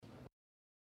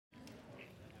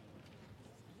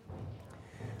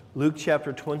Luke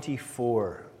chapter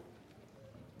 24.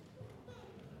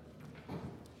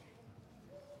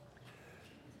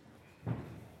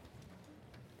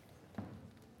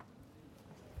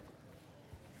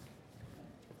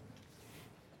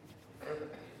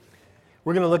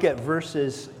 We're going to look at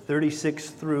verses 36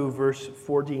 through verse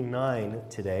 49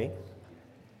 today.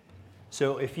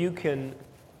 So if you can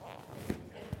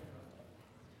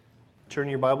turn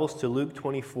your Bibles to Luke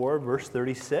 24, verse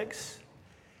 36,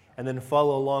 and then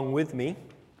follow along with me.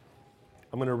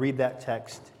 I'm going to read that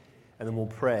text, and then we'll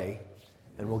pray,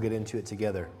 and we'll get into it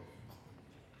together.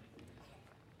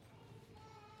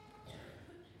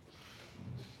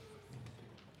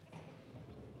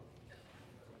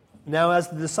 Now, as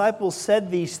the disciples said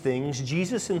these things,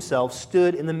 Jesus himself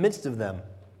stood in the midst of them.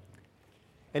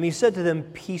 And he said to them,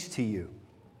 "Peace to you."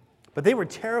 But they were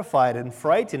terrified and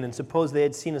frightened and supposed they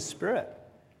had seen a spirit.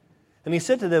 And he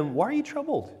said to them, "Why are you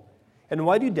troubled? And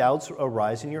why do doubts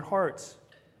arise in your hearts?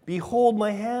 Behold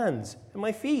my hands and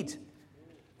my feet,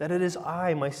 that it is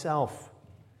I myself.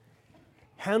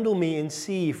 Handle me and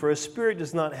see, for a spirit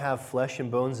does not have flesh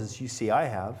and bones as you see I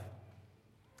have."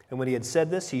 And when he had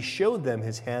said this, he showed them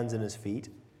his hands and his feet.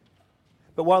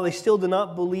 But while they still did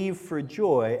not believe for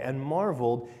joy and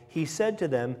marveled, he said to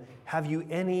them, "Have you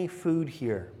any food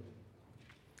here?"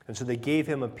 And so they gave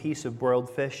him a piece of broiled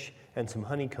fish and some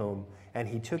honeycomb, and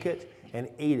he took it and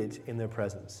ate it in their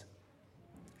presence.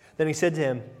 Then he said to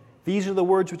him, "These are the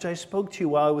words which I spoke to you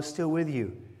while I was still with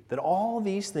you, that all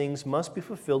these things must be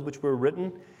fulfilled which were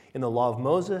written in the law of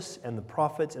Moses and the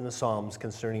prophets and the Psalms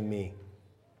concerning me."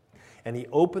 And he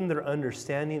opened their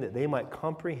understanding that they might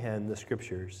comprehend the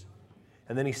Scriptures.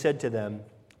 And then he said to them,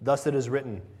 "Thus it is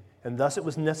written, and thus it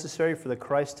was necessary for the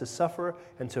Christ to suffer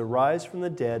and to rise from the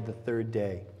dead the third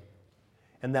day,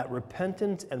 and that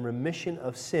repentance and remission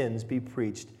of sins be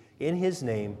preached in his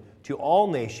name to all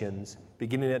nations,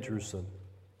 beginning at Jerusalem.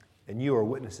 And you are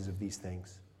witnesses of these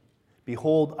things.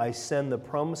 Behold, I send the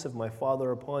promise of my Father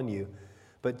upon you,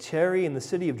 but tarry in the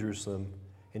city of Jerusalem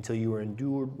until you are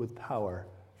endued with power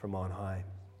from on high."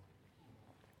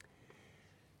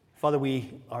 Father,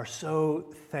 we are so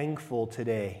thankful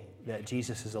today that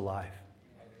Jesus is alive.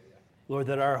 Lord,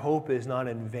 that our hope is not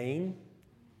in vain,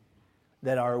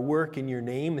 that our work in your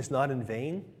name is not in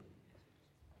vain,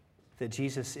 that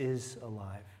Jesus is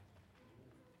alive.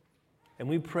 And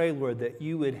we pray, Lord, that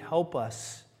you would help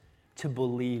us to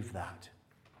believe that.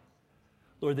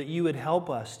 Lord, that you would help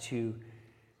us to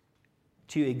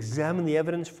examine the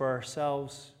evidence for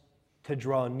ourselves, to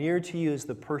draw near to you as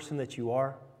the person that you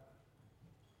are,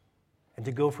 and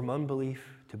to go from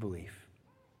unbelief to belief.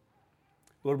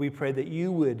 Lord, we pray that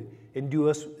you would endue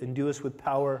us with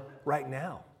power right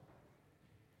now,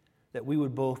 that we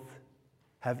would both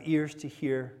have ears to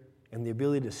hear and the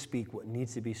ability to speak what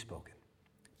needs to be spoken.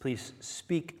 Please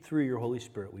speak through your Holy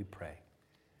Spirit, we pray.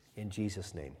 In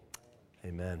Jesus' name,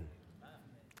 amen.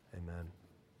 Amen.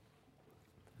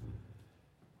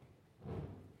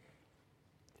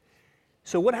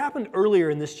 So what happened earlier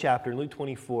in this chapter, in Luke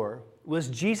 24, was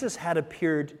Jesus had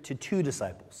appeared to two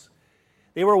disciples.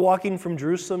 They were walking from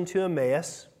Jerusalem to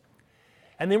Emmaus,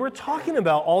 and they were talking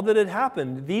about all that had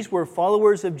happened. These were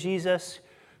followers of Jesus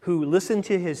who listened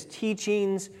to his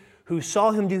teachings, who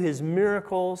saw him do his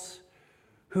miracles,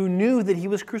 who knew that he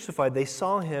was crucified. They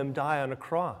saw him die on a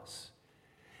cross.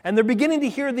 And they're beginning to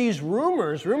hear these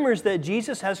rumors that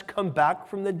Jesus has come back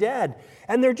from the dead.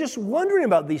 And they're just wondering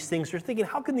about these things. They're thinking,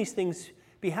 how can these things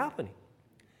be happening?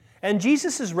 And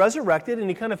Jesus is resurrected, and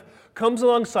he kind of comes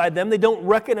alongside them. They don't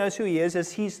recognize who he is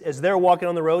as they're walking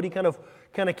on the road. He kind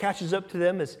of catches up to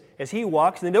them as he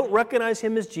walks, and they don't recognize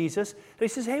him as Jesus. And he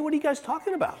says, "Hey, what are you guys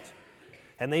talking about?"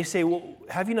 And they say, "Well,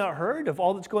 have you not heard of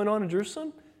all that's going on in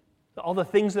Jerusalem? All the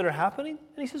things that are happening?"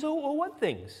 And he says, "Oh, what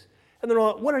things?" And they're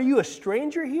all, "What, are you a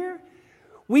stranger here?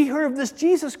 We heard of this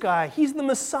Jesus guy. He's the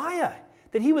Messiah,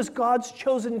 that he was God's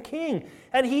chosen king.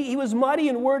 And he was mighty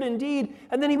in word and deed.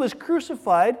 And then he was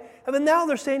crucified. And then now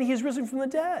they're saying he's risen from the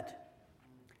dead."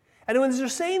 And when they're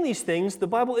saying these things, the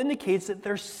Bible indicates that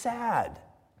they're sad.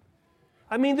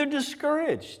 I mean, they're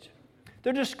discouraged.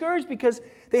 They're discouraged because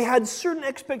they had certain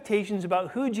expectations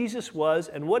about who Jesus was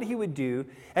and what he would do.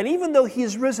 And even though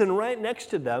he's risen right next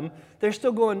to them, they're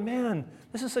still going, "Man,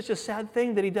 this is such a sad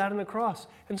thing that he died on the cross.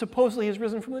 And supposedly he's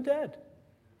risen from the dead."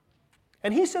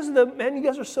 And he says to them, "Man, you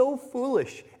guys are so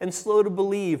foolish and slow to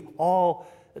believe all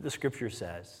that the Scripture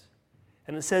says."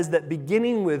 And it says that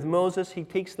beginning with Moses, he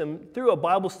takes them through a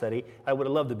Bible study. I would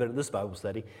have loved to have been at this Bible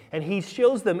study. And he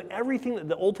shows them everything that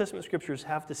the Old Testament Scriptures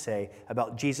have to say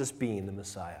about Jesus being the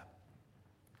Messiah.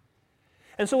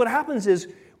 And so what happens is,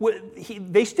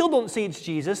 they still don't see it's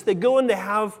Jesus. They go in to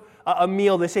have a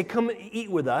meal. They say, come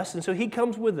eat with us. And so he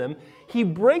comes with them. He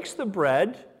breaks the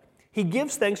bread. He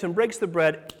gives thanks and breaks the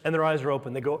bread, and their eyes are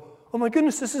open. They go, oh my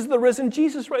goodness, this is the risen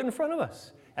Jesus right in front of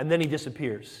us. And then he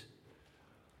disappears.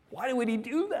 Why would he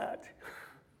do that?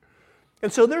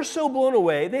 And so they're so blown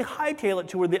away, they hightail it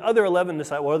to where the other 11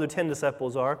 disciples, or other 10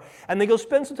 disciples are, and they go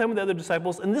spend some time with the other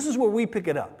disciples, and this is where we pick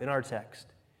it up in our text.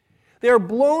 They are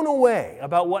blown away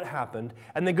about what happened,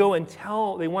 and they go and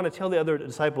they want to tell the other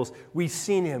disciples, we've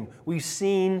seen him, we've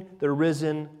seen the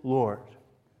risen Lord.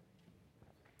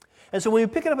 And so when you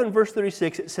pick it up in verse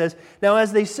 36, it says, now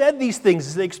as they said these things,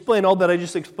 as they explain all that I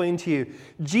just explained to you,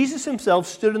 Jesus himself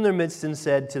stood in their midst and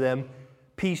said to them,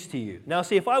 peace to you. Now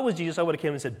see, if I was Jesus, I would have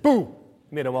come and said, boom,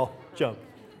 made them all jump.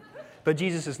 But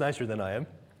Jesus is nicer than I am.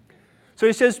 So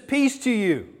he says, peace to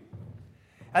you.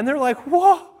 And they're like,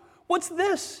 whoa, what's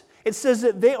this? It says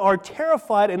that they are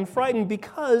terrified and frightened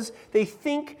because they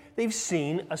think they've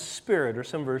seen a spirit, or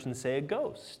some versions say a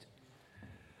ghost.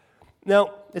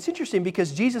 Now, it's interesting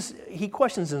because Jesus, he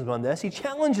questions them on this. He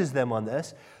challenges them on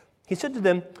this. He said to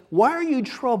them, why are you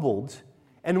troubled,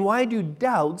 and why do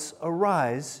doubts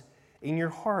arise in your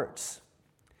hearts?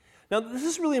 Now, this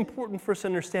is really important for us to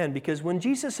understand, because when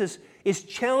Jesus is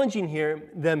challenging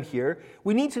them here,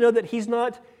 we need to know that he's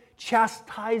not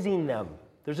chastising them.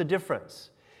 There's a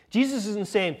difference. Jesus isn't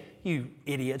saying, you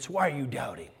idiots, why are you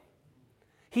doubting?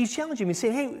 He's challenging me,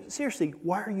 saying, hey, seriously,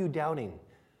 why are you doubting?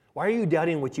 Why are you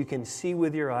doubting what you can see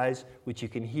with your eyes, what you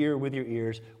can hear with your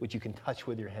ears, what you can touch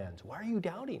with your hands? Why are you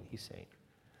doubting, he's saying.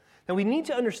 Now, we need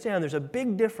to understand there's a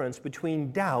big difference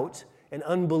between doubt and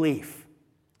unbelief.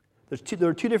 There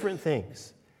are two different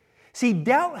things. See,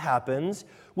 doubt happens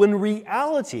when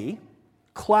reality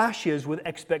clashes with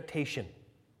expectation.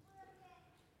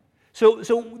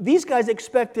 So these guys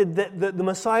expected that the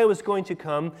Messiah was going to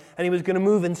come and he was going to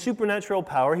move in supernatural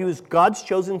power. He was God's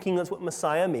chosen king, that's what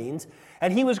Messiah means.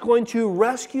 And he was going to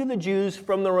rescue the Jews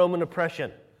from the Roman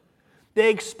oppression. They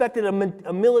expected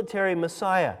a military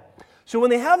Messiah. So when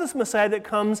they have this Messiah that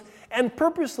comes and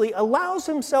purposely allows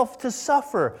himself to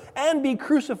suffer and be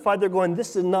crucified, they're going,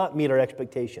 this does not meet our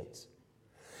expectations.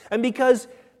 And because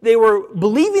they were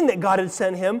believing that God had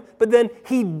sent him, but then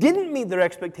he didn't meet their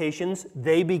expectations,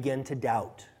 they begin to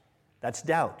doubt. That's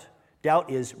doubt. Doubt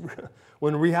is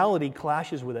when reality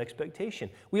clashes with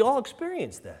expectation. We all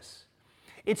experience this.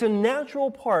 It's a natural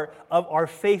part of our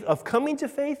faith, of coming to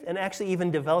faith and actually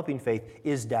even developing faith,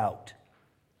 is doubt.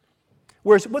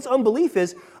 Whereas what's unbelief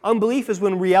is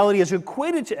when reality is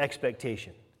equated to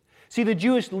expectation. See, the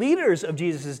Jewish leaders of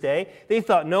Jesus' day, they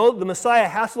thought, no, the Messiah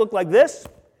has to look like this.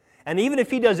 And even if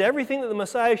he does everything that the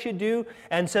Messiah should do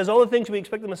and says all the things we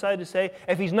expect the Messiah to say,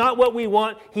 if he's not what we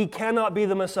want, he cannot be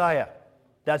the Messiah.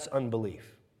 That's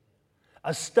unbelief.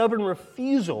 A stubborn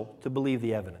refusal to believe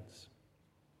the evidence.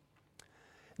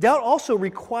 Doubt also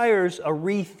requires a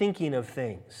rethinking of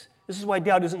things. This is why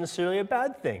doubt isn't necessarily a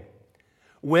bad thing.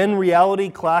 When reality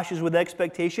clashes with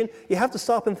expectation, you have to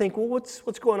stop and think, well,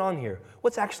 what's going on here?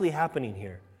 What's actually happening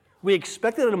here? We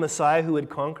expected a Messiah who would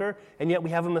conquer, and yet we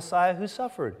have a Messiah who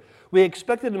suffered. We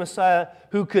expected a Messiah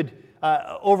who could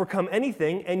overcome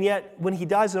anything, and yet when he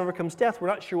dies and overcomes death, we're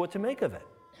not sure what to make of it.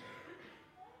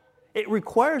 It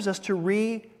requires us to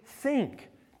rethink.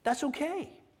 That's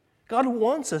okay. God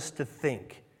wants us to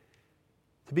think,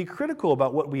 to be critical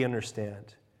about what we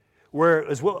understand.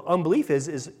 Whereas what unbelief is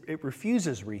it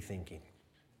refuses rethinking.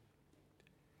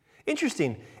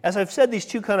 Interesting, as I've said, these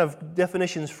two kind of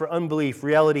definitions for unbelief,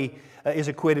 reality is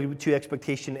equated to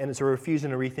expectation and it's a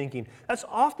refusing or rethinking. That's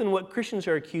often what Christians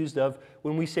are accused of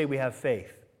when we say we have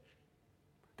faith.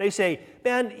 They say,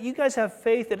 man, you guys have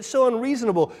faith that it's so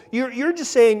unreasonable. You're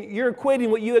just saying, you're equating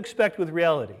what you expect with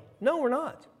reality. No, we're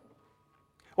not.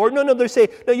 Or no, they say,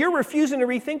 no, you're refusing to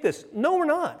rethink this. No, we're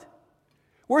not.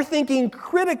 We're thinking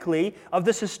critically of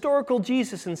this historical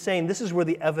Jesus and saying this is where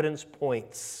the evidence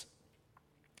points.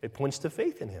 It points to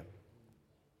faith in him.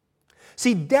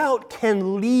 See, doubt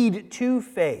can lead to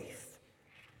faith.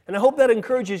 And I hope that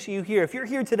encourages you here. If you're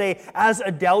here today as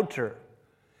a doubter,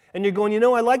 and you're going,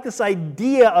 I like this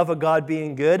idea of a God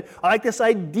being good. I like this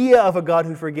idea of a God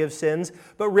who forgives sins.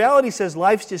 But reality says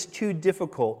life's just too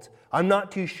difficult. I'm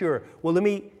not too sure. Well, let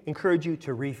me encourage you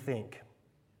to rethink.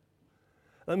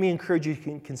 Let me encourage you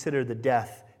to consider the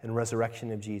death and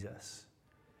resurrection of Jesus,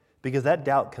 because that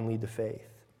doubt can lead to faith.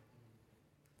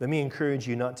 Let me encourage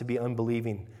you not to be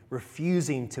unbelieving,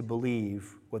 refusing to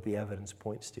believe what the evidence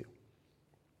points to.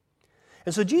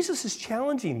 And so Jesus is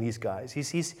challenging these guys.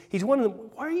 He's wondering,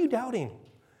 why are you doubting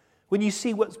when you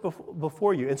see what's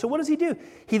before you? And so what does he do?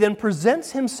 He then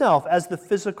presents himself as the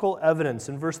physical evidence.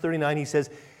 In verse 39, he says,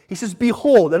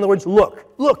 behold, in other words,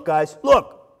 look, guys,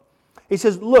 look. He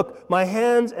says, look, my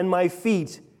hands and my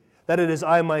feet, that it is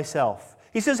I myself.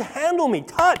 He says, handle me,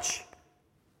 touch.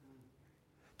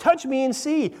 Touch me and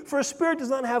see, for a spirit does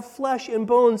not have flesh and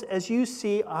bones, as you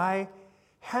see I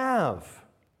have.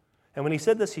 And when he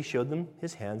said this, he showed them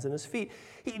his hands and his feet.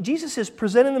 Jesus is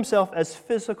presenting himself as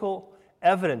physical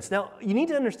evidence. Now, you need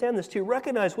to understand this too.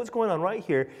 Recognize what's going on right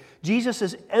here. Jesus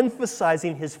is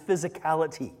emphasizing his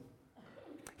physicality.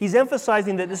 He's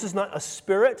emphasizing that this is not a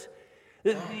spirit.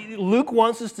 Luke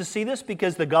wants us to see this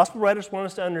because the gospel writers want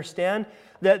us to understand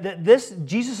that this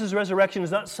Jesus' resurrection is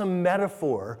not some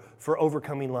metaphor for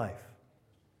overcoming life.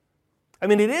 I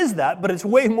mean, it is that, but it's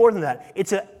way more than that.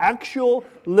 It's an actual,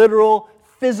 literal,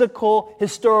 physical,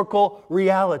 historical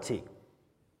reality.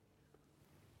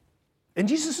 And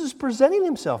Jesus is presenting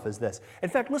himself as this. In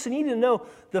fact, listen, you need to know,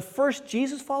 the first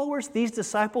Jesus followers, these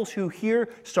disciples who here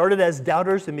started as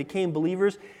doubters and became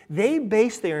believers, they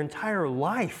based their entire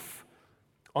life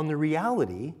on the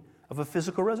reality of a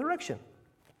physical resurrection.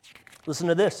 Listen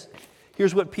to this.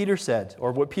 Here's what Peter said,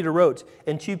 or what Peter wrote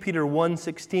in 2 Peter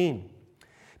 1:16.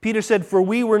 Peter said, "For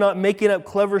we were not making up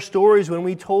clever stories when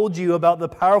we told you about the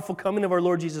powerful coming of our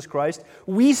Lord Jesus Christ.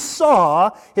 We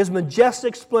saw his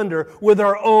majestic splendor with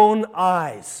our own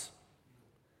eyes."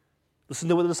 Listen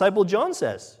to what the disciple John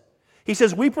says. He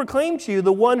says, "We proclaim to you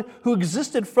the one who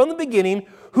existed from the beginning,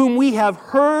 whom we have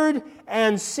heard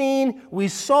and seen. We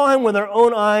saw him with our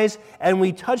own eyes, and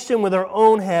we touched him with our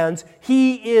own hands.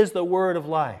 He is the word of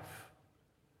life."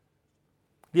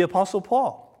 The Apostle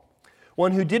Paul,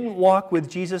 one who didn't walk with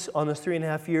Jesus on those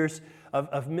 3.5 years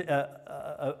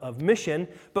of mission,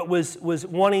 but was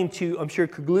wanting to, I'm sure,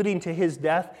 concluding to his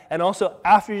death, and also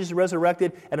after Jesus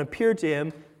resurrected and appeared to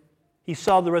him, he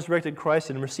saw the resurrected Christ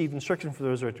and received instruction for the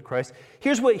resurrected Christ.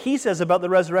 Here's what he says about the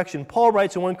resurrection. Paul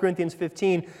writes in 1 Corinthians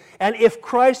 15, "And if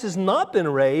Christ has not been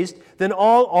raised, then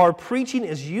all our preaching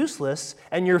is useless,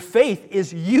 and your faith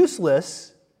is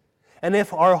useless. And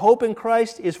if our hope in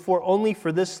Christ is only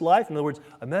for this life," in other words,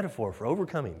 a metaphor for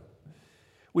overcoming,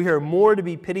 "we are more to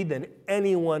be pitied than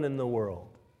anyone in the world."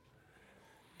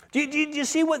 Do you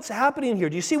see what's happening here?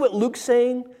 Do you see what Luke's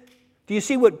saying? Do you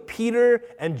see what Peter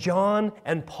and John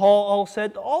and Paul all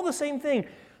said? All the same thing.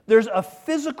 There's a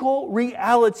physical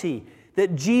reality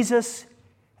that Jesus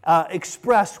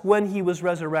expressed when he was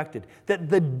resurrected. That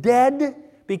the dead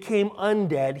became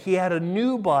undead. He had a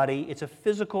new body. It's a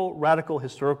physical, radical,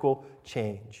 historical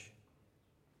change.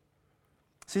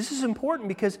 So this is important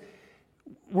because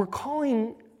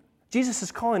Jesus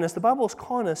is calling us, the Bible is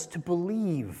calling us to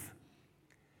believe.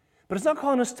 But it's not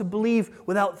calling us to believe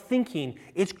without thinking.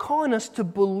 It's calling us to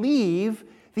believe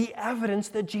the evidence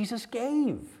that Jesus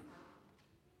gave.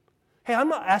 Hey, I'm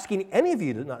not asking any of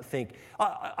you to not think.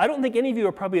 I don't think any of you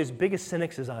are probably as big as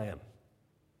cynics as I am.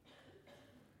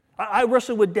 I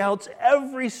wrestle with doubts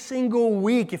every single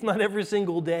week, if not every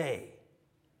single day.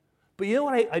 But you know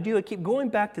what I do? I keep going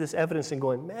back to this evidence and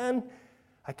going, man,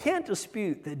 I can't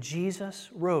dispute that Jesus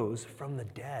rose from the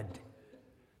dead.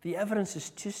 The evidence is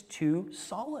just too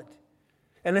solid.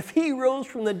 And if he rose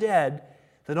from the dead,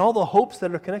 then all the hopes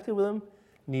that are connected with him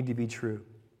need to be true.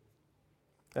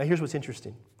 Now here's what's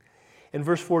interesting. In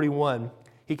verse 41,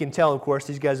 he can tell, of course,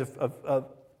 these guys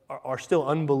are still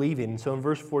unbelieving. So in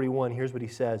verse 41, here's what he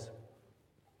says.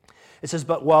 It says,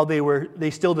 "But while they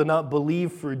still did not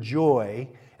believe for joy,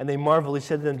 and they marveled, he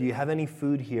said to them, 'Do you have any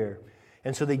food here?'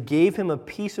 And so they gave him a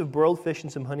piece of broiled fish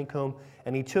and some honeycomb,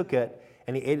 and he took it,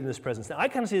 and he ate it in his presence." Now I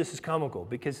kind of see this as comical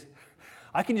because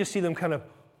I can just see them kind of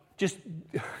just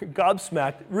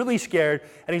gobsmacked, really scared,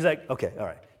 and he's like, "Okay, all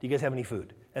right, do you guys have any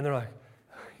food?" And they're like,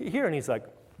 "Here," and he's like,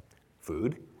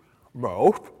 "Food?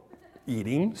 No."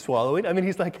 Eating, swallowing. I mean,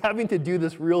 he's like having to do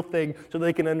this real thing so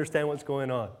they can understand what's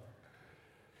going on.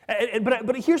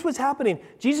 But here's what's happening.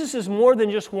 Jesus is more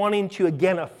than just wanting to,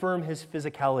 again, affirm his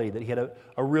physicality, that he had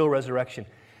a real resurrection.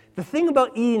 The thing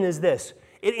about eating is this.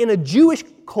 In a Jewish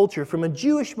culture, from a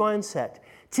Jewish mindset,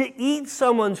 to eat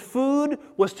someone's food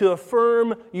was to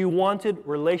affirm you wanted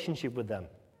relationship with them.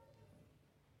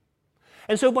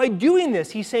 And so by doing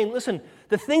this, he's saying, listen,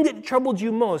 the thing that troubled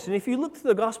you most, and if you look through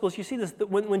the Gospels, you see this, that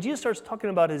when Jesus starts talking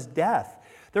about his death,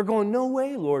 they're going, "No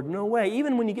way, Lord, no way."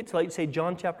 Even when you get to, like, say,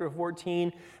 John chapter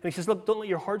 14, and he says, "Look, don't let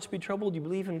your hearts be troubled. You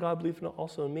believe in God, believe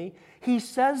also in me." He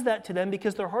says that to them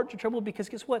because their hearts are troubled because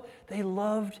guess what? They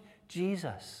loved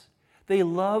Jesus. They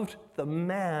loved the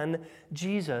man,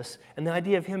 Jesus. And the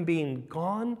idea of him being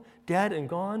gone, dead and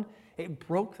gone, it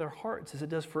broke their hearts as it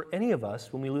does for any of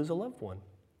us when we lose a loved one.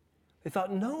 They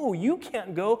thought, "No, you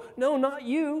can't go. No, not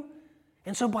you."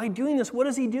 And so by doing this, what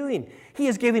is he doing? He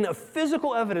is giving a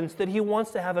physical evidence that he wants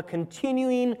to have a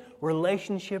continuing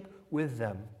relationship with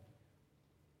them.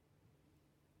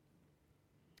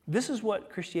 This is what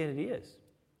Christianity is.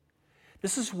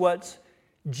 This is what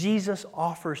Jesus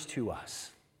offers to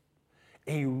us.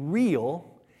 A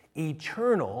real,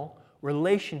 eternal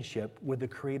relationship with the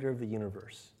creator of the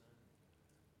universe.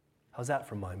 How's that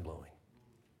for mind-blowing?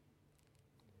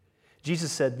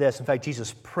 Jesus said this. In fact,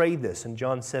 Jesus prayed this in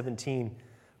John 17,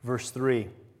 verse 3.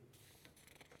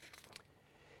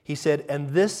 He said, "And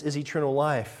this is eternal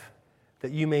life,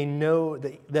 that you may know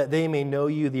that they may know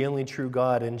you, the only true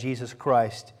God, and Jesus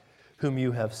Christ, whom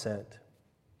you have sent."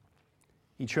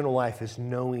 Eternal life is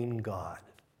knowing God.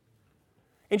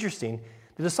 Interesting.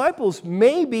 The disciples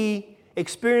may be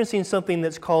experiencing something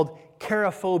that's called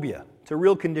cherophobia. It's a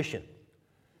real condition.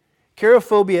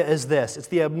 Cherophobia is this. It's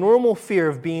the abnormal fear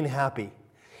of being happy.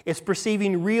 It's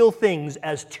perceiving real things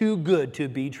as too good to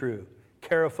be true.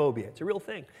 Cherophobia. It's a real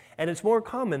thing. And it's more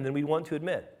common than we want to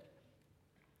admit.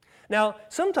 Now,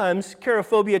 sometimes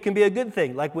cherophobia can be a good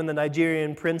thing, like when the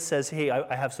Nigerian prince says, "Hey,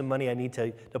 I have some money I need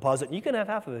to deposit." And you can have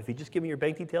half of it if you just give me your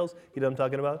bank details. You know what I'm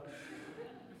talking about?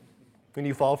 When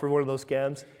you fall for one of those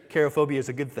scams, cherophobia is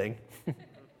a good thing.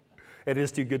 It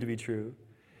is too good to be true.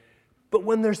 But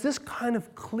when there's this kind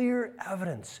of clear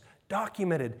evidence,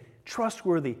 documented,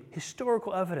 trustworthy,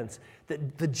 historical evidence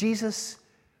that the Jesus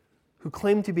who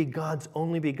claimed to be God's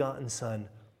only begotten Son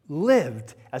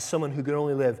lived as someone who could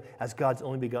only live as God's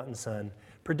only begotten Son,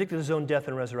 predicted his own death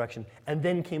and resurrection, and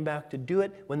then came back to do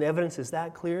it, when the evidence is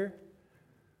that clear,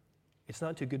 it's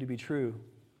not too good to be true.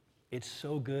 It's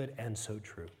so good and so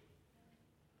true.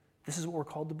 This is what we're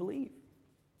called to believe.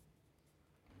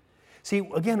 See,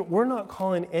 again, we're not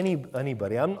calling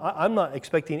anybody. I'm not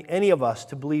expecting any of us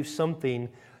to believe something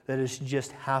that is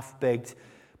just half-baked,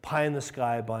 pie in the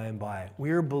sky, by and by.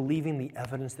 We're believing the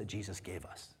evidence that Jesus gave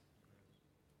us.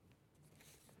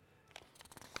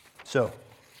 So,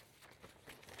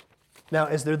 now,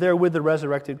 as they're there with the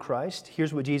resurrected Christ,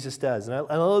 here's what Jesus does. And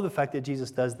I love the fact that Jesus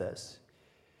does this.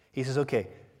 He says, okay,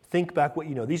 think back what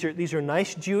you know. These are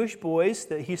nice Jewish boys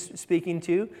that he's speaking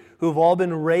to who have all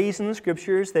been raised in the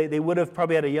Scriptures. They would have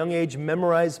probably at a young age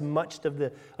memorized much of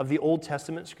the Old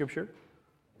Testament Scripture.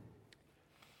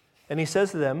 And he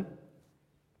says to them,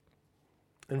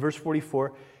 in verse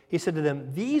 44, he said to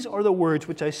them, "These are the words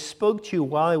which I spoke to you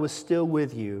while I was still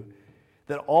with you,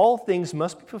 that all things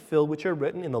must be fulfilled which are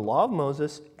written in the law of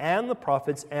Moses and the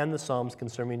prophets and the Psalms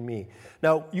concerning me."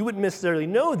 Now, you wouldn't necessarily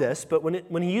know this, but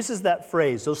when he uses that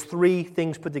phrase, those three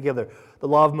things put together, the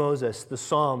law of Moses, the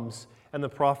Psalms, and the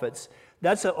prophets,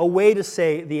 that's a way to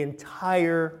say the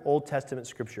entire Old Testament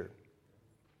Scripture.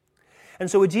 And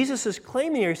so what Jesus is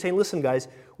claiming here, he's saying, listen, guys,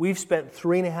 we've spent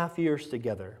 3.5 years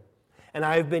together, and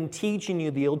I've been teaching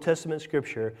you the Old Testament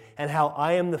Scripture and how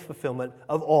I am the fulfillment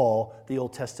of all the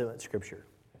Old Testament Scripture.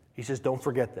 He says, don't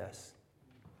forget this.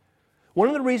 One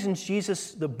of the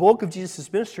reasons the bulk of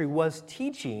Jesus' ministry was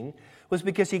teaching was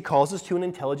because he calls us to an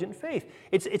intelligent faith.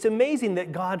 It's amazing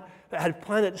that God had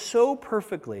planned it so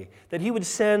perfectly that he would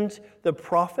send the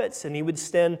prophets and he would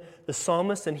send the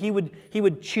psalmists and he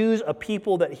would choose a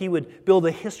people that he would build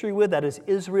a history with, that is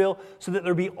Israel, so that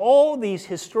there would be all these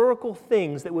historical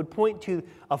things that would point to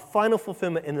a final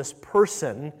fulfillment in this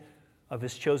person of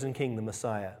his chosen king, the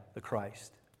Messiah, the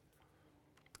Christ.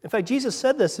 In fact, Jesus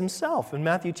said this himself in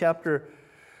Matthew chapter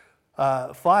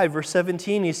 5, verse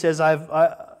 17. He says,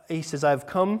 I've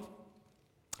come,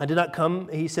 I did not come,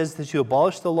 he says, to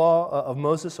abolish the law of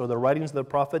Moses or the writings of the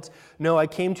prophets. No, I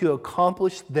came to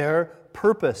accomplish their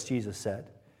purpose, Jesus said.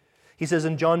 He says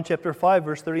in John chapter 5,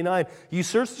 verse 39, you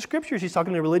search the Scriptures. He's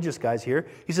talking to religious guys here.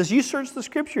 He says, you search the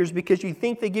Scriptures because you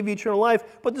think they give you eternal life,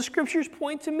 but the Scriptures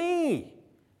point to me.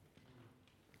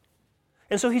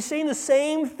 And so he's saying the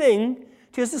same thing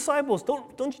to his disciples.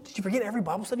 Did you forget every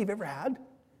Bible study you've ever had?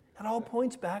 That all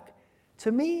points back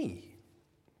to me.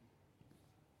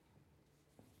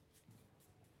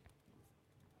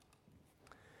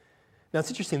 Now it's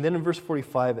interesting, then in verse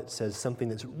 45 it says something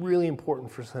that's really important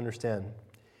for us to understand.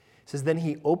 It says, then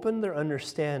he opened their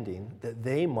understanding that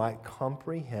they might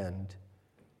comprehend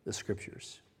the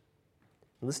Scriptures.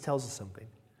 And this tells us something.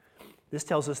 This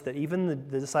tells us that even the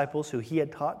disciples who he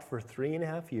had taught for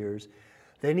 3.5 years,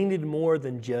 they needed more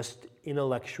than just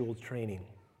intellectual training.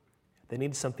 They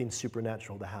needed something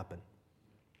supernatural to happen.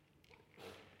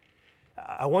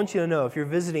 I want you to know, if you're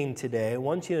visiting today, I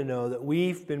want you to know that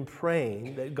we've been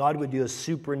praying that God would do a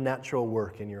supernatural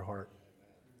work in your heart.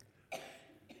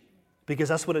 Because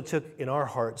that's what it took in our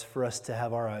hearts for us to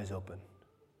have our eyes open.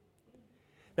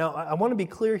 Now, I want to be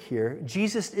clear here.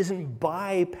 Jesus isn't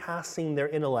bypassing their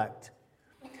intellect.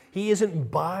 He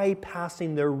isn't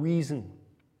bypassing their reason.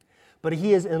 But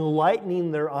he is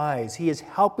enlightening their eyes. He is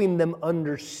helping them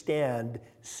understand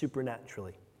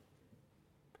supernaturally.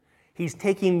 He's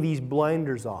taking these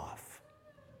blinders off.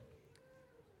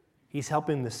 He's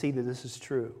helping them to see that this is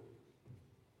true.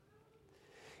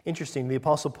 Interesting, the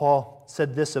Apostle Paul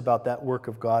said this about that work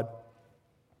of God.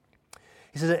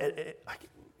 He says,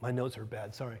 my notes are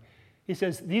bad, sorry. He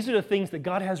says, these are the things that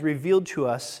God has revealed to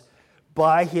us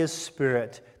by His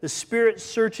Spirit. The Spirit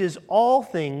searches all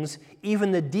things,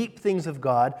 even the deep things of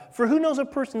God. For who knows a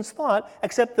person's thought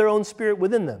except their own spirit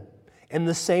within them? In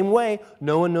the same way,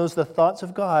 no one knows the thoughts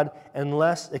of God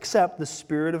except the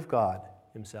Spirit of God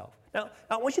Himself. Now,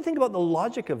 I want you to think about the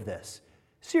logic of this.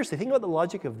 Seriously, think about the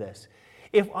logic of this.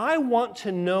 If I want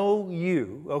to know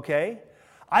you, okay,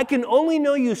 I can only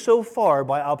know you so far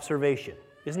by observation.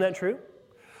 Isn't that true?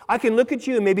 I can look at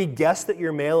you and maybe guess that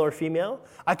you're male or female.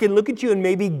 I can look at you and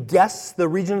maybe guess the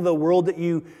region of the world that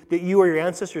you or your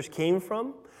ancestors came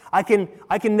from. I can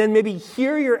then maybe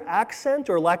hear your accent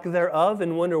or lack thereof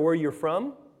and wonder where you're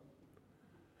from.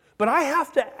 But I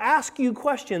have to ask you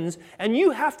questions, and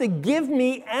you have to give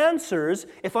me answers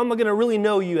if I'm going to really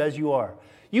know you as you are.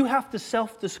 You have to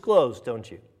self-disclose, don't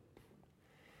you?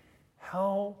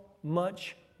 How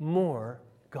much more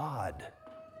God?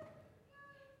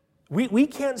 We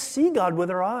can't see God with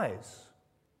our eyes.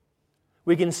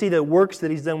 We can see the works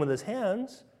that He's done with His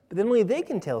hands, but then only they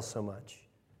can tell so much.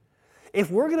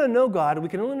 If we're going to know God, we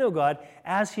can only know God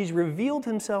as He's revealed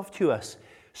Himself to us.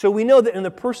 So we know that in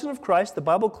the person of Christ, the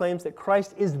Bible claims that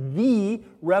Christ is the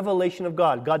revelation of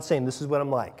God. God's saying, this is what I'm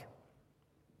like.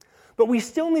 But we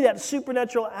still need that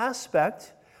supernatural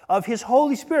aspect of His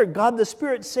Holy Spirit, God the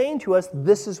Spirit saying to us,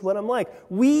 this is what I'm like.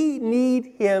 We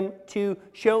need Him to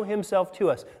show Himself to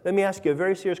us. Let me ask you a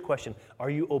very serious question. Are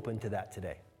you open to that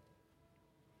today?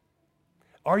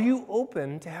 Are you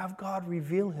open to have God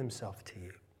reveal Himself to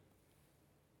you?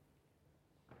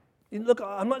 Look,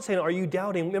 I'm not saying, are you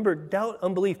doubting? Remember, doubt,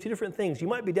 unbelief, two different things. You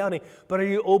might be doubting, but are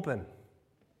you open?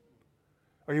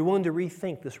 Are you willing to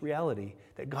rethink this reality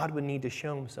that God would need to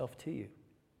show Himself to you?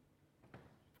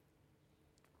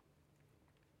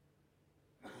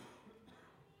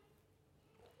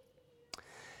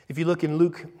 If you look in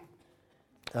Luke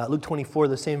 24,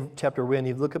 the same chapter we're in,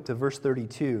 you look up to verse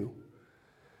 32.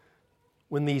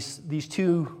 When these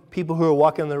two people who are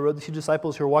walking on the road, the two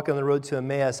disciples who are walking on the road to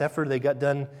Emmaus, after they got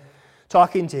done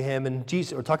talking to him and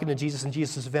Jesus, or talking to Jesus, and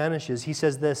Jesus vanishes, he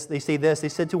says this, they say this, they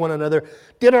said to one another,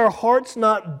 did our hearts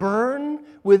not burn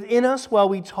within us while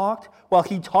he talked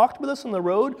with us on the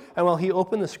road and while he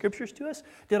opened the scriptures to us?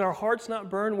 Did our hearts not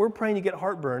burn? We're praying to get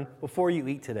heartburn before you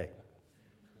eat today.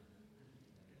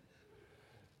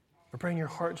 We're praying your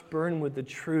hearts burn with the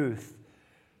truth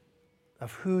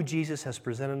of who Jesus has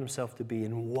presented Himself to be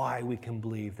and why we can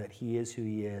believe that He is who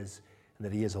He is and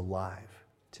that He is alive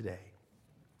today.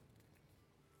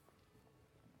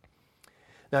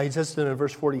 Now He says to them in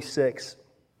verse 46,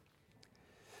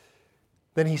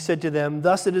 then He said to them,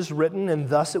 thus it is written, and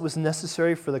thus it was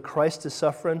necessary for the Christ to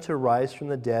suffer and to rise from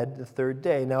the dead the third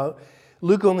day. Now,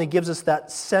 Luke only gives us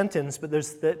that sentence, but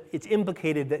it's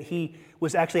implicated that he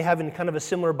was actually having kind of a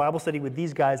similar Bible study with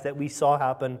these guys that we saw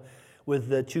happen with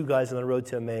the two guys on the road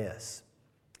to Emmaus.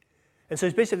 And so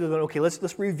he's basically going, okay,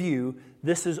 let's review.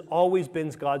 This has always been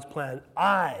God's plan.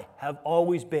 I have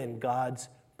always been God's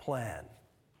plan.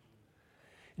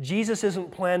 Jesus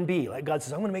isn't plan B. Like God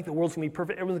says, I'm going to make the world for me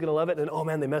perfect. Everyone's going to love it. And oh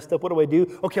man, they messed up. What do I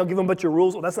do? Okay, I'll give them a bunch of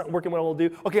rules. Oh, that's not working. What I'll do?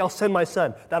 Okay, I'll send my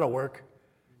son. That'll work.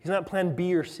 He's not plan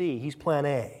B or C. He's plan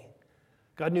A.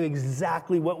 God knew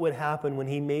exactly what would happen when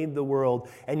He made the world,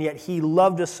 and yet He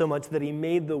loved us so much that He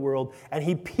made the world, and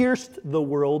He pierced the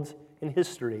world in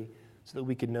history so that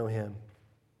we could know Him.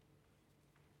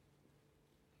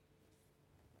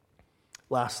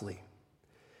 Lastly,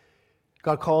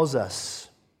 God calls us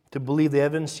to believe the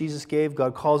evidence Jesus gave.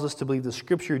 God calls us to believe the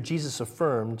Scripture Jesus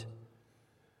affirmed.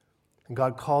 And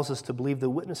God calls us to believe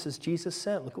the witnesses Jesus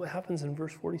sent. Look what happens in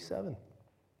verse 47.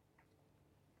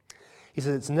 He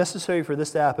says it's necessary for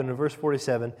this to happen in verse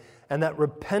 47, and that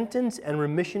repentance and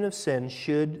remission of sin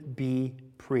should be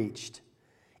preached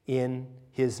in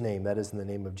His name. That is, in the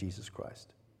name of Jesus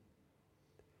Christ.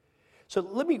 So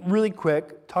let me really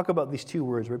quick talk about these two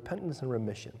words, repentance and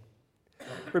remission.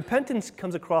 Repentance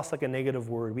comes across like a negative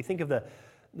word. We think of the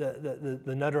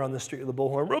nutter on the street with the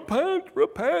bullhorn, repent,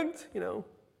 repent,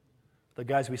 the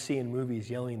guys we see in movies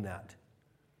yelling that.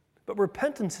 But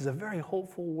repentance is a very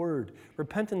hopeful word.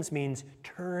 Repentance means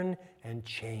turn and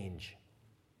change.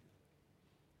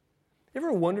 You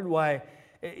ever wondered why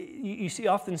you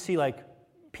often see like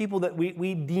people that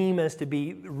we deem as to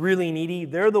be really needy?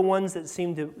 They're the ones that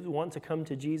seem to want to come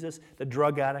to Jesus. The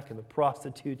drug addict and the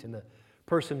prostitute and the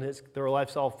person that's their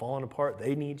life's all falling apart.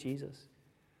 They need Jesus.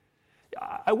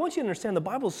 I want you to understand the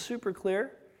Bible's super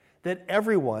clear that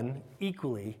everyone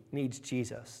equally needs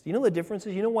Jesus. You know the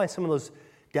differences? You know why some of those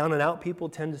down and out people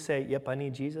tend to say, yep, I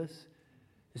need Jesus?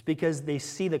 It's because they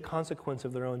see the consequence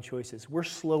of their own choices. We're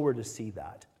slower to see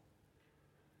that.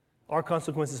 Our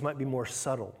consequences might be more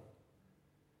subtle.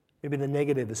 Maybe the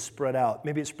negative is spread out.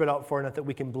 Maybe it's spread out far enough that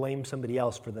we can blame somebody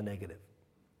else for the negative.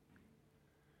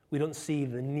 We don't see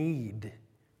the need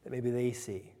that maybe they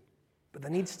see, but the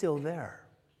need's still there.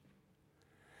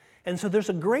 And so there's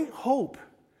a great hope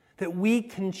that we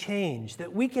can change,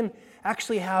 that we can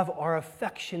actually have our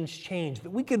affections change, that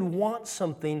we could want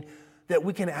something that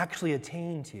we can actually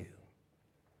attain to.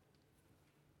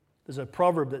 There's a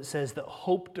proverb that says that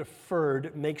hope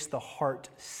deferred makes the heart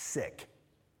sick.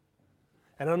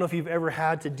 And I don't know if you've ever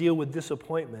had to deal with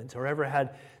disappointment or ever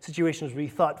had situations where you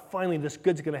thought, finally, this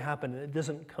good's going to happen, and it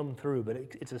doesn't come through, but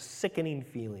it's a sickening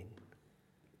feeling.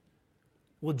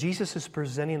 Well, Jesus is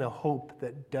presenting a hope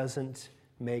that doesn't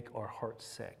make our hearts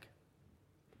sick.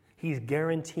 He's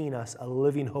guaranteeing us a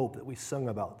living hope that we sung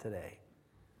about today.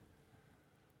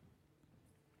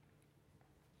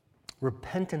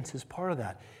 Repentance is part of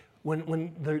that.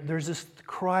 When there's this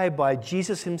cry by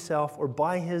Jesus himself or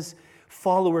by his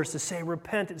followers to say,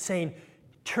 repent, it's saying,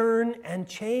 turn and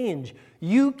change.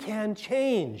 You can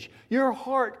change. Your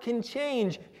heart can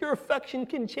change. Your affection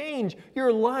can change.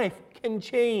 Your life can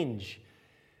change.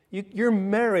 Your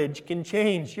marriage can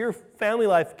change. Your family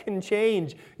life can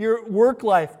change. Your work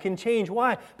life can change.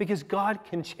 Why? Because God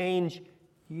can change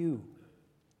you.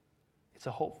 It's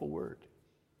a hopeful word.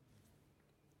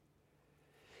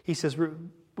 He says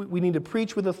we need to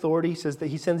preach with authority. He says that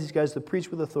he sends these guys to preach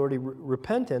with authority,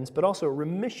 repentance, but also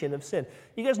remission of sin.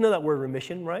 You guys know that word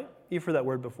remission, right? You've heard that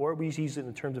word before. We use it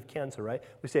in terms of cancer, right?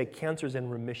 We say cancer's in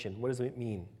remission. What does it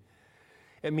mean?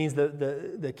 It means that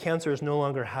the cancer is no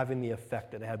longer having the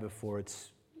effect that it had before.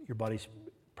 It's your body's,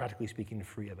 practically speaking,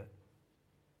 free of it.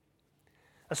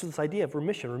 That's this idea of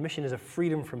remission. Remission is a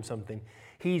freedom from something.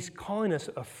 He's calling us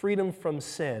a freedom from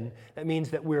sin. That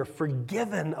means that we're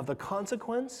forgiven of the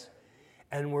consequence,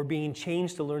 and we're being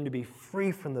changed to learn to be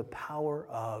free from the power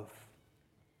of.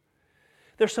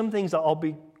 There's some things that I'll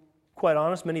be quite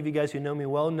honest, many of you guys who know me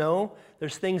well know,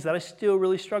 there's things that I still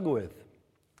really struggle with.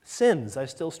 Sins I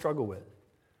still struggle with.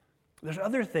 There's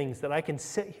other things that I can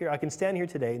stand here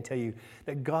today and tell you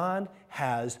that God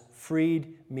has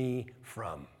freed me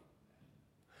from.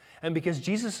 And because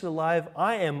Jesus is alive,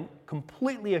 I am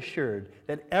completely assured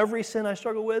that every sin I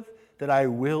struggle with, that I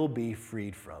will be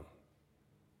freed from.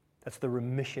 That's the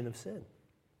remission of sin.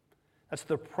 That's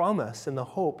the promise and the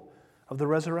hope of the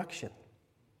resurrection.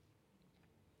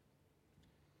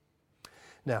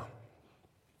 Now,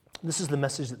 this is the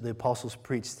message that the apostles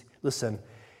preached. Listen,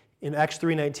 in Acts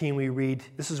 3:19 we read,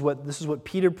 this is what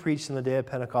Peter preached on the day of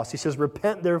Pentecost. He says,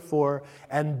 repent therefore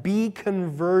and be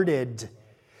converted,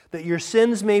 that your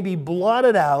sins may be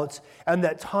blotted out, and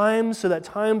that times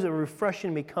of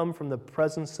refreshing may come from the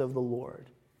presence of the Lord.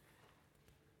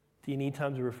 Do you need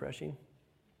times of refreshing?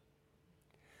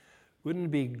 Wouldn't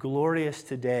it be glorious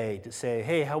today to say,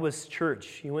 hey, how was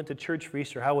church? You went to church for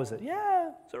Easter. How was it? Yeah,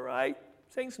 it's all right.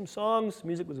 Sang some songs.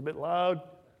 Music was a bit loud.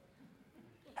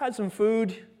 Had some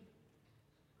food.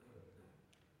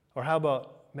 Or how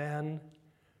about, man,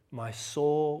 my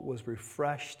soul was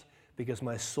refreshed because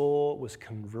my soul was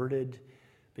converted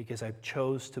because I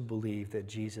chose to believe that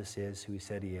Jesus is who he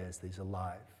said he is, that he's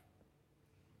alive.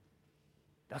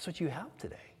 That's what you have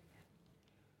today.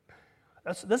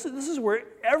 This is where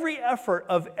every effort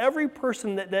of every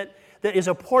person that is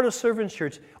a part of Servants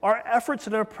Church, our efforts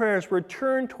and our prayers were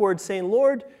turned towards saying,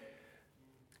 Lord,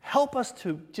 help us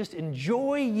to just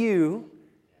enjoy you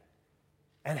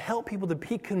and help people to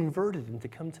be converted and to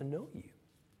come to know you.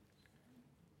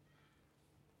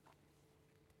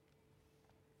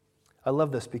 I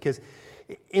love this because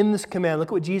in this command,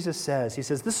 look what Jesus says. He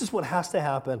says, this is what has to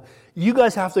happen. You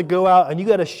guys have to go out and you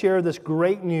got to share this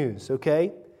great news,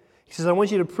 okay? He says, I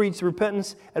want you to preach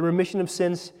repentance and remission of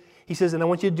sins. He says, and I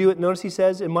want you to do it, notice he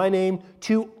says, in my name,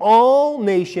 to all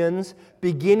nations,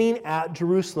 beginning at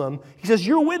Jerusalem. He says,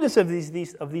 you're a witness of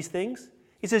these things.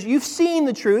 He says, you've seen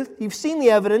the truth. You've seen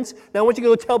the evidence. Now I want you to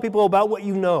go tell people about what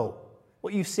you know,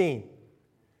 what you've seen.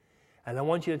 And I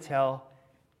want you to tell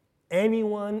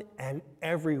anyone and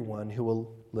everyone who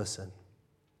will listen.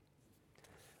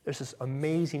 There's this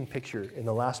amazing picture in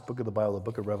the last book of the Bible, the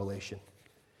book of Revelation.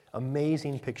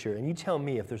 Amazing picture. And you tell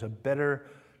me if there's a better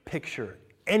picture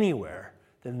anywhere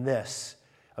than this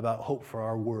about hope for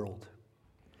our world.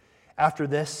 After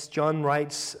this, John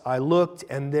writes, I looked,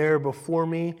 and there before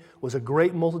me was a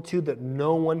great multitude that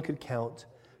no one could count,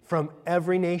 from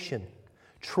every nation,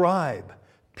 tribe,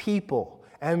 people,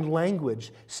 and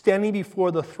language, standing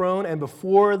before the throne and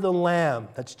before the Lamb.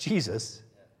 That's Jesus.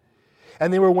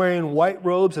 And they were wearing white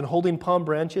robes and holding palm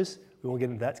branches. We won't get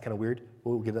into that. It's kind of weird.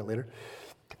 We'll get to that later.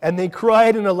 And they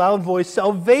cried in a loud voice,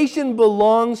 "Salvation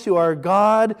belongs to our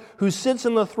God who sits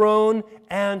on the throne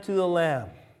and to the Lamb."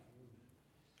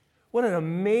 What an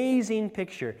amazing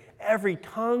picture. Every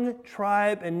tongue,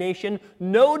 tribe, and nation,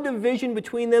 no division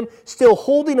between them, still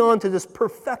holding on to this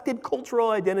perfected cultural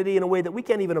identity in a way that we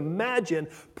can't even imagine,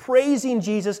 praising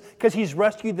Jesus because he's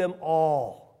rescued them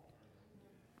all.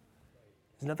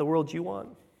 Isn't that the world you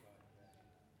want?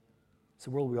 It's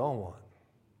the world we all want.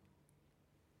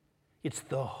 It's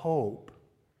the hope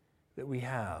that we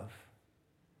have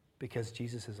because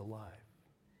Jesus is alive.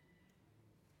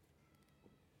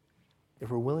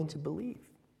 If we're willing to believe.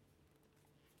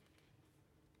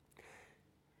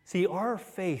 See, our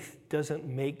faith doesn't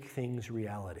make things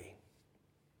reality.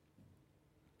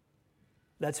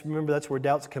 Remember, that's where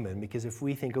doubts come in, because if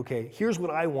we think, okay, here's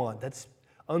what I want, that's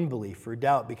unbelief or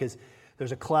doubt, because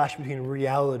there's a clash between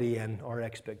reality and our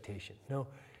expectation. No,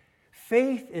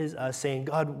 faith is us saying,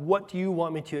 God, what do you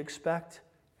want me to expect?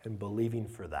 And believing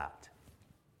for that.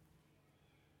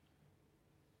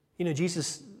 You know,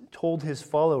 Jesus told his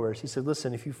followers, he said,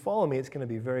 listen, if you follow me, it's going to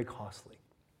be very costly.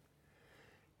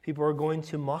 People are going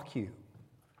to mock you.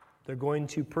 They're going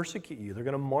to persecute you. They're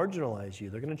going to marginalize you.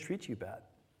 They're going to treat you bad.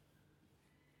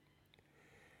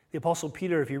 The Apostle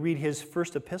Peter, if you read his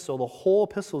first epistle, the whole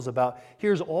epistle is about,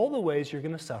 here's all the ways you're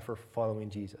going to suffer following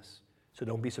Jesus. So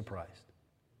don't be surprised.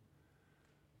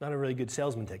 Not a really good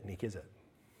salesman technique, is it?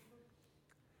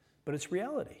 But it's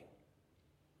reality.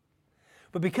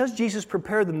 But because Jesus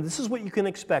prepared them, this is what you can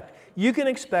expect. You can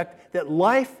expect that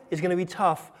life is going to be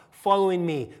tough following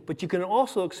me, but you can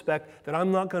also expect that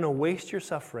I'm not going to waste your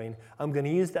suffering. I'm going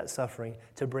to use that suffering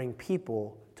to bring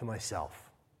people to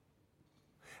myself.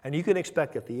 And you can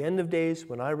expect at the end of days,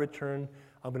 when I return,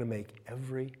 I'm going to make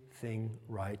everything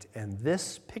right. And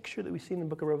this picture that we see in the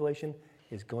book of Revelation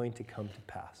is going to come to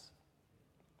pass.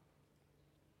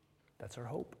 That's our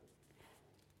hope.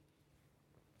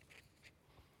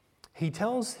 He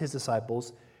tells his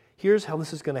disciples, here's how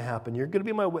this is going to happen. You're going to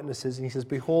be my witnesses. And he says,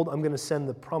 behold, I'm going to send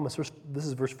the promise. This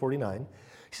is verse 49.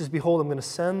 He says, behold, I'm going to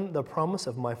send the promise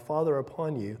of my Father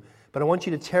upon you, but I want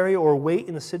you to tarry or wait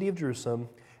in the city of Jerusalem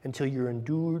until you're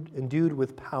endued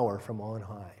with power from on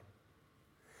high.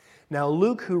 Now,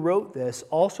 Luke, who wrote this,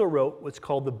 also wrote what's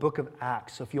called the book of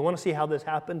Acts. So if you want to see how this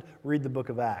happened, read the book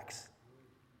of Acts.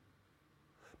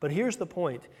 But here's the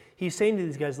point. He's saying to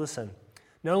these guys, listen,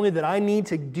 not only that I need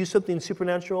to do something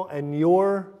supernatural in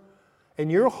your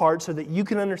heart so that you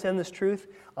can understand this truth,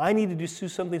 I need to do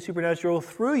something supernatural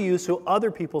through you so other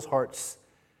people's hearts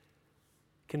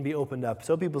can be opened up,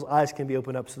 so people's eyes can be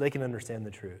opened up so they can understand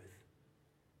the truth.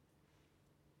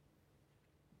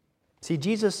 See,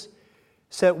 Jesus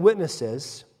sent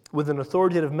witnesses with an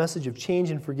authoritative message of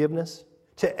change and forgiveness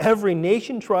to every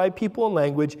nation, tribe, people, and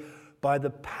language by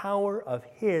the power of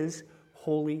his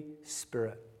Holy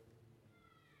Spirit.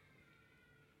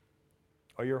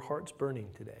 Are your hearts burning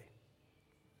today?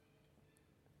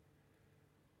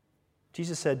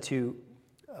 Jesus said to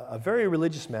a very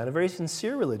religious man, a very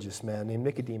sincere religious man named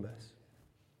Nicodemus.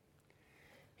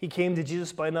 He came to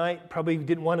Jesus by night, probably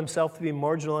didn't want himself to be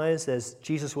marginalized as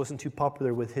Jesus wasn't too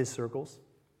popular with his circles.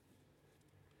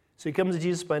 So he comes to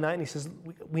Jesus by night and he says,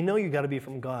 we know you got to be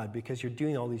from God because you're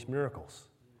doing all these miracles.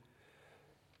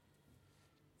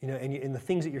 You know, and the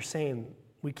things that you're saying,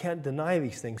 we can't deny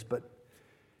these things, but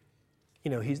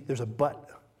you know, there's a but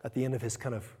at the end of his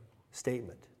kind of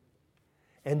statement.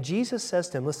 And Jesus says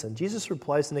to him, listen, Jesus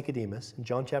replies to Nicodemus in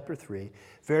John chapter 3,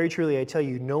 very truly I tell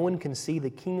you, no one can see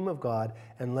the kingdom of God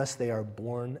unless they are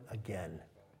born again.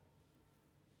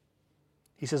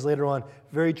 He says later on,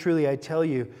 very truly I tell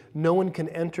you, no one can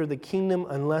enter the kingdom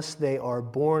unless they are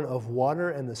born of water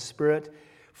and the Spirit.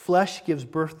 Flesh gives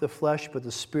birth to flesh, but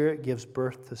the Spirit gives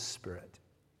birth to spirit.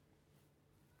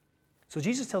 So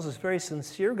Jesus tells this very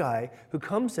sincere guy who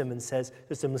comes to him and says,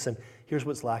 listen, here's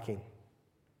what's lacking.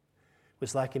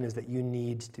 What's lacking is that you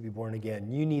need to be born again.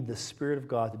 You need the Spirit of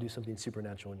God to do something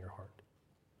supernatural in your heart.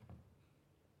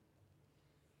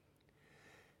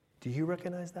 Do you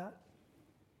recognize that?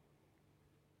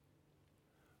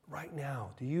 Right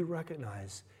now, do you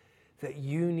recognize that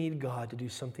you need God to do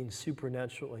something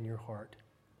supernatural in your heart?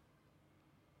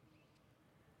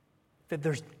 That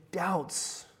there's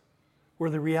doubts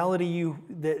where the reality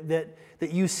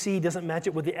that you see doesn't match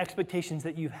up with the expectations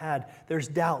that you've had. There's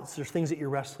doubts. There's things that you're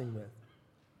wrestling with.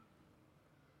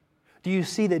 Do you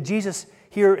see that Jesus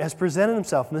here has presented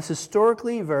himself in this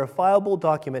historically verifiable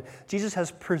document? Jesus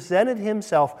has presented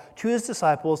himself to his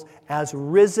disciples as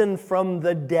risen from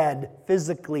the dead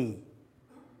physically.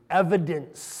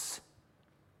 Evidence,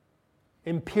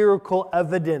 empirical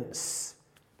evidence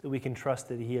that we can trust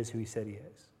that he is who he said he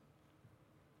is.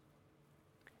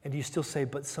 And you still say,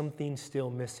 but something's still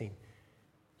missing.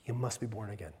 You must be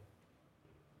born again.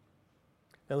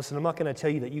 Now listen, I'm not going to tell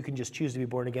you that you can just choose to be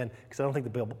born again, because I don't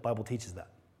think the Bible teaches that.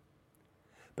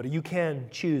 But you can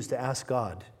choose to ask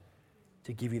God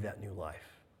to give you that new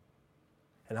life.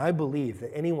 And I believe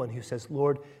that anyone who says,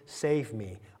 Lord, save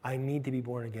me, I need to be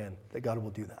born again, that God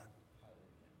will do that.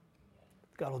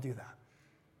 God will do that.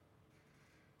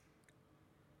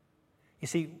 You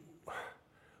see,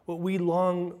 what we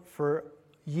long for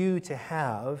you to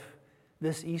have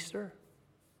this Easter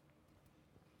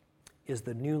is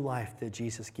the new life that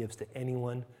Jesus gives to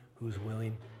anyone who's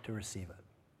willing to receive it.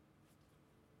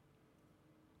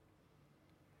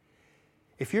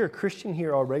 If you're a Christian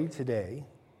here already today,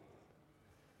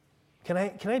 can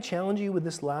I challenge you with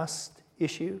this last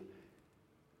issue?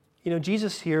 You know,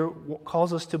 Jesus here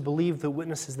calls us to believe the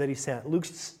witnesses that he sent.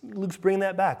 Luke's bringing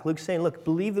that back. Luke's saying, look,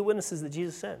 believe the witnesses that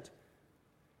Jesus sent.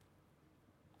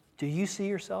 Do you see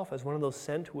yourself as one of those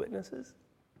sent witnesses?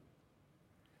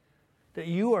 That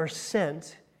you are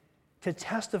sent to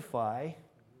testify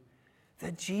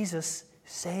that Jesus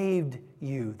saved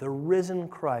you. The risen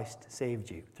Christ saved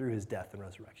you through his death and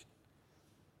resurrection.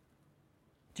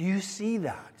 Do you see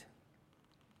that?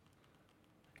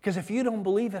 Because if you don't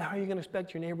believe it, how are you going to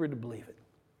expect your neighbor to believe it?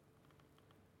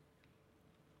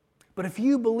 But if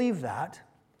you believe that,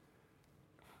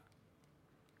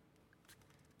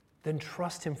 then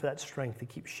trust him for that strength to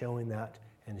keep showing that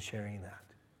and sharing that.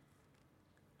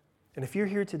 And if you're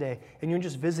here today and you're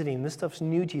just visiting, this stuff's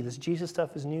new to you, this Jesus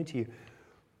stuff is new to you,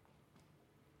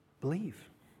 believe.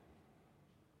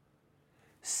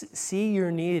 See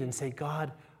your need and say,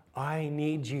 God, I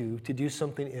need you to do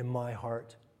something in my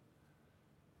heart.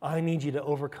 I need you to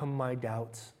overcome my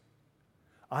doubts.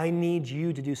 I need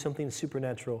you to do something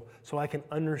supernatural so I can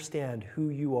understand who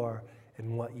you are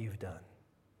and what you've done.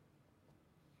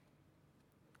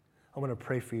 I want to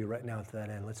pray for you right now to that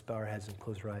end. Let's bow our heads and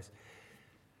close our eyes.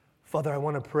 Father, I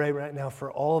want to pray right now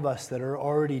for all of us that are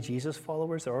already Jesus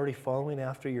followers, that are already following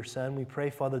after your Son. We pray,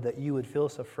 Father, that you would fill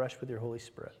us afresh with your Holy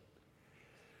Spirit.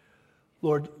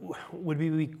 Lord, would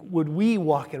we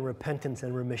walk in repentance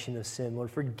and remission of sin? Lord,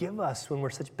 forgive us when we're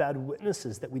such bad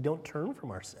witnesses that we don't turn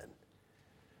from our sin,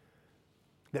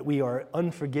 that we are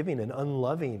unforgiving and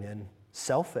unloving and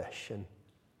selfish and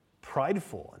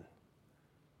prideful and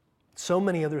so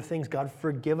many other things. God,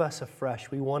 forgive us afresh.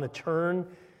 We want to turn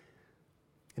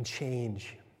and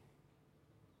change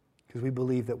because we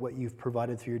believe that what you've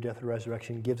provided through your death and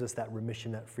resurrection gives us that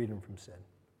remission, that freedom from sin.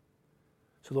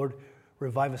 So, Lord,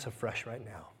 revive us afresh right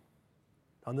now.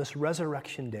 On this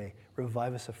resurrection day,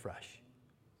 revive us afresh.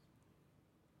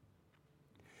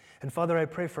 And Father, I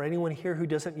pray for anyone here who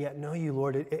doesn't yet know you,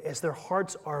 Lord, as their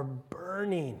hearts are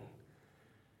burning,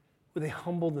 would they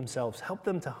humble themselves? Help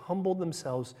them to humble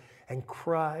themselves and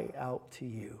cry out to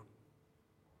you.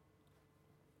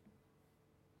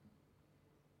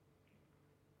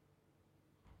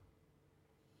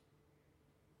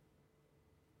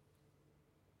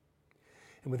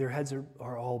 And with your heads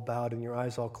are all bowed and your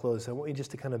eyes all closed, I want you just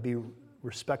to kind of be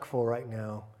respectful right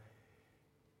now.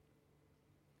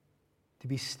 To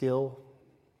be still,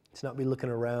 to not be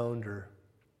looking around or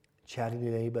chatting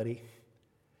to anybody.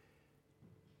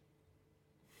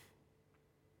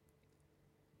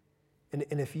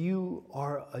 And if you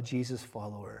are a Jesus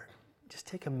follower, just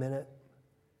take a minute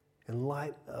in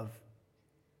light of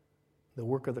the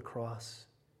work of the cross,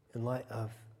 in light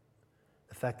of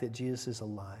the fact that Jesus is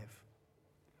alive.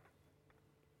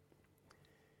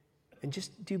 And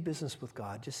just do business with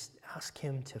God. Just ask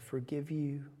him to forgive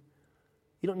you.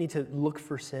 You don't need to look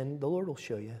for sin. The Lord will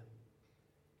show you.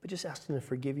 But just ask him to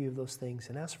forgive you of those things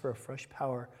and ask for a fresh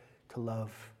power to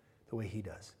love the way he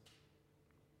does.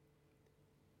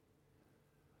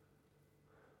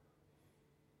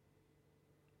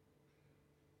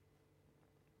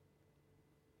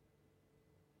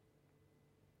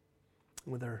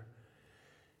 With our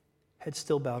heads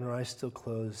still bowed and our eyes still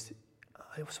closed,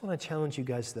 I just want to challenge you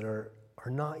guys that are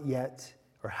not yet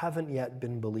or haven't yet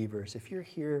been believers. If you're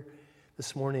here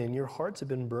this morning and your hearts have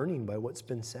been burning by what's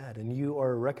been said and you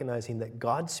are recognizing that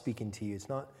God's speaking to you, it's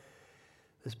not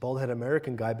this bald-headed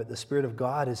American guy, but the Spirit of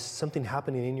God is something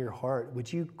happening in your heart,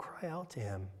 would you cry out to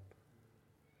him?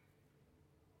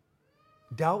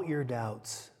 Doubt your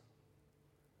doubts.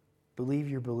 Believe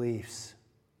your beliefs.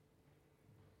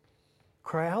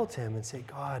 Cry out to him and say,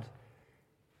 God,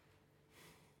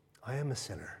 I am a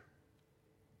sinner,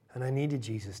 and I needed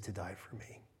Jesus to die for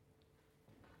me.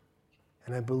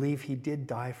 And I believe he did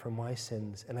die for my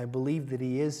sins, and I believe that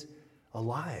he is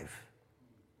alive.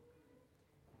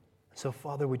 So,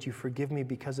 Father, would you forgive me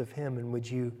because of him, and would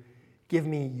you give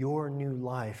me your new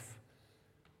life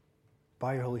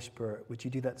by your Holy Spirit? Would you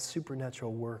do that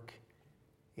supernatural work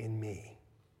in me?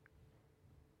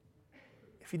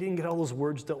 If you didn't get all those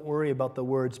words, don't worry about the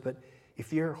words, but if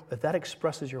that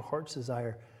expresses your heart's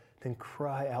desire, then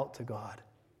cry out to God.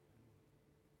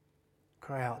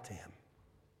 Cry out to him.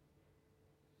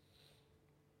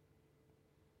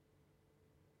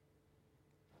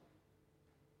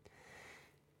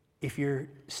 If you're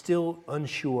still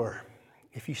unsure,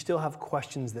 if you still have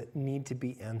questions that need to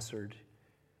be answered,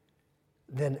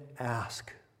 then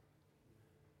ask.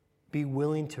 Be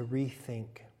willing to rethink.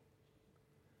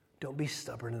 Don't be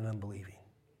stubborn and unbelieving.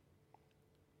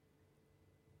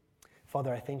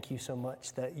 Father, I thank you so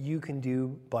much that you can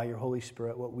do by your Holy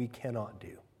Spirit what we cannot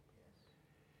do.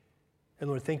 And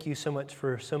Lord, thank you so much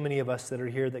for so many of us that are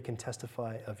here that can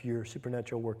testify of your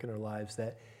supernatural work in our lives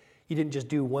that you didn't just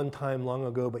do one time long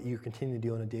ago, but you continue to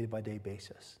do on a day-by-day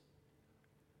basis.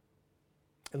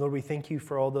 And Lord, we thank you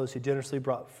for all those who generously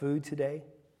brought food today.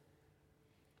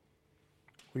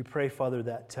 We pray, Father,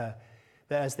 that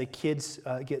as the kids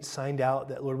get signed out,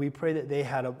 that, Lord, we pray that they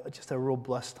had just a real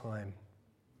blessed time.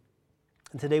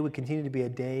 And today would continue to be a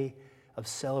day of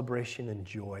celebration and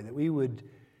joy, that we wouldn't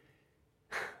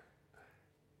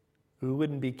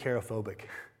be charophobic,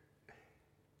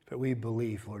 but we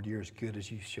believe, Lord, you're as good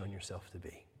as you've shown yourself to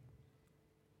be.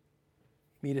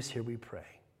 Meet us here, we pray.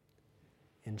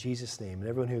 In Jesus' name. And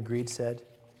everyone who agreed said,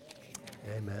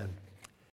 Amen.